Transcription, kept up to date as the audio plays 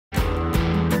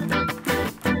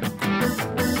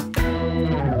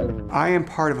I am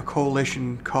part of a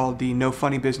coalition called the No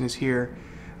Funny Business Here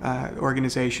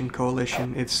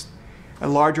coalition. It's a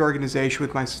large organization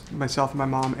with myself and my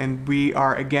mom, and we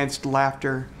are against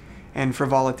laughter and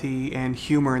frivolity and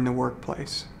humor in the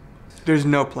workplace. There's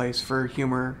no place for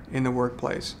humor in the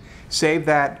workplace. Save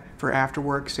that for after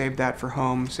work, save that for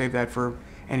home, save that for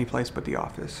any place but the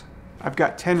office. I've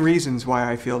got 10 reasons why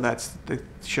I feel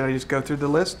should I just go through the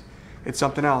list? It's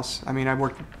something else. I mean,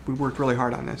 we worked really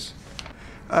hard on this.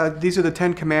 These are the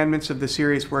 10 commandments of the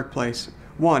serious workplace.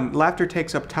 1, laughter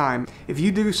takes up time. If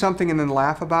you do something and then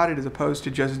laugh about it as opposed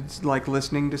to just like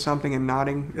listening to something and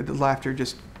nodding, the laughter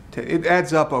it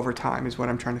adds up over time is what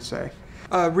I'm trying to say.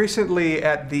 Recently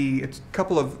a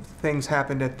couple of things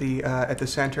happened at the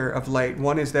center of late.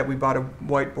 One is that we bought a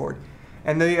whiteboard,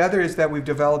 and the other is that we've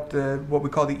developed what we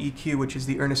call the EQ, which is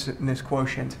the earnestness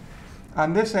quotient.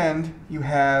 On this end, you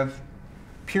have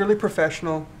purely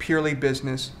professional, purely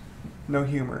business, no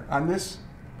humor. On this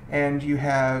end, you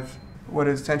have what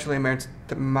essentially amounts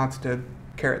to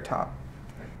carrot top.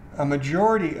 A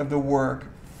majority of the work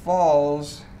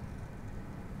falls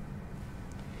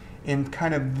in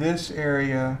kind of this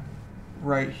area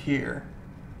right here,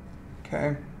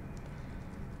 okay?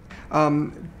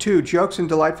 2, jokes and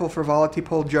delightful frivolity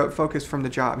pull focus from the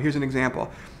job. Here's an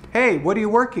example. Hey, what are you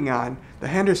working on? The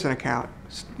Henderson account.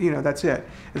 That's it.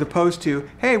 As opposed to,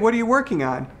 hey, what are you working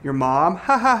on? Your mom?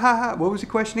 Ha ha ha ha. What was the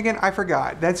question again? I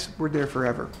forgot. We're there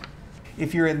forever.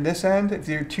 If you're in this end, if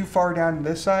you're too far down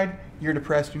this side, you're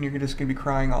depressed and you're just going to be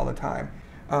crying all the time.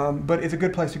 But it's a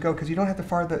good place to go because you don't have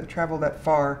to travel that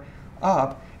far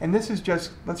up. And this is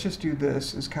let's just do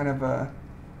this as kind of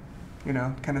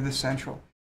kind of the central.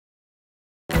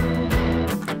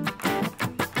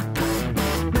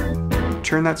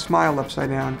 Turn that smile upside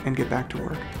down and get back to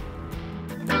work.